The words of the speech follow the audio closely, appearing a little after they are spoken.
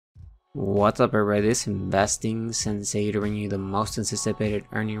What's up, everybody? This is Investing Sensei to bring you the most anticipated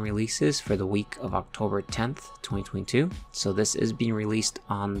earning releases for the week of October 10th, 2022. So this is being released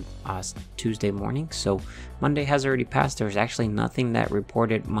on Tuesday morning. So Monday has already passed. There's actually nothing that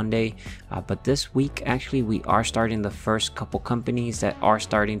reported Monday, but this week actually we are starting the first couple companies that are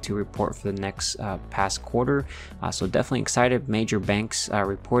starting to report for the next past quarter. So definitely excited. Major banks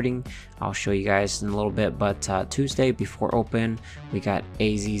reporting. I'll show you guys in a little bit, but Tuesday before open we got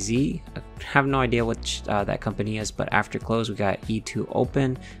AZZ. I have no idea which that company is, but after close we got E2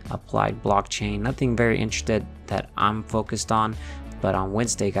 Open, Applied Blockchain. Nothing very interested that I'm focused on. But on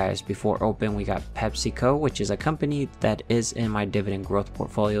Wednesday, guys, before open, we got PepsiCo, which is a company that is in my dividend growth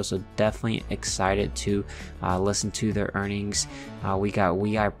portfolio. So definitely excited to listen to their earnings. We got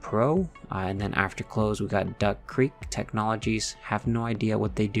WEI Pro, and then after close, we got Duck Creek Technologies. Have no idea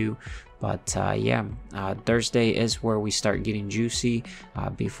what they do. But Thursday is where we start getting juicy.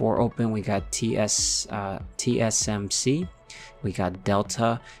 Before open, we got TSMC. We got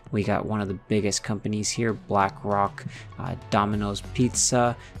Delta. We got one of the biggest companies here, BlackRock, Domino's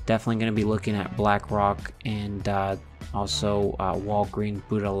Pizza. Definitely going to be looking at BlackRock and also Walgreens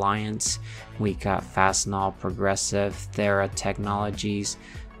Boots Alliance. We got Fastenal, Progressive, Thera Technologies,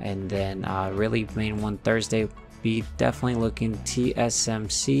 and then really main one Thursday. Be definitely looking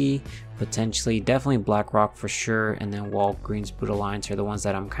TSMC, potentially definitely BlackRock for sure, and then Walgreens Boots Alliance are the ones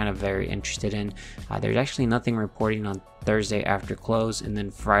that I'm kind of very interested in. There's actually nothing reporting on Thursday after close, and then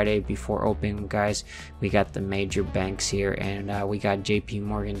Friday before open, guys, we got the major banks here, and we got JP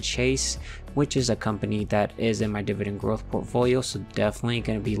Morgan Chase, which is a company that is in my dividend growth portfolio, so definitely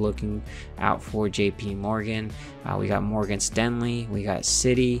going to be looking out for JP Morgan. We got Morgan Stanley, we got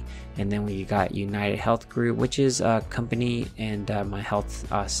Citi, and then we got United Health Group, which is a company and my health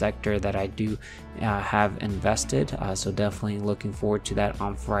sector that I do have invested, so definitely looking forward to that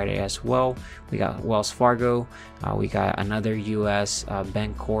on Friday as well. We got Wells Fargo, we got another US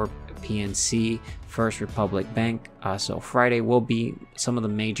Bancorp, PNC, First Republic Bank. So Friday will be some of the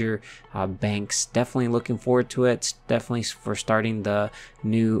major banks. Definitely looking forward to it. It's definitely for starting the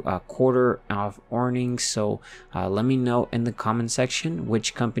new quarter of earnings. So let me know in the comment section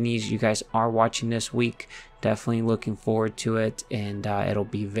which companies you guys are watching this week. Definitely looking forward to it, and it'll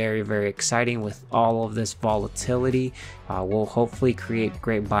be very, very exciting with all of this volatility. We'll hopefully create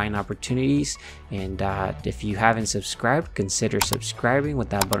great buying opportunities, and if you haven't subscribed, consider subscribing with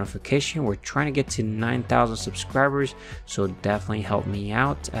that notification. We're trying to get to 9,000 subscribers, so definitely help me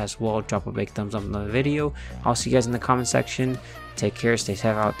out as well. Drop a big thumbs up on the video. I'll see you guys in the comment section. Take care, stay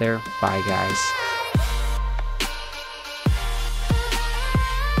safe out there. Bye, guys.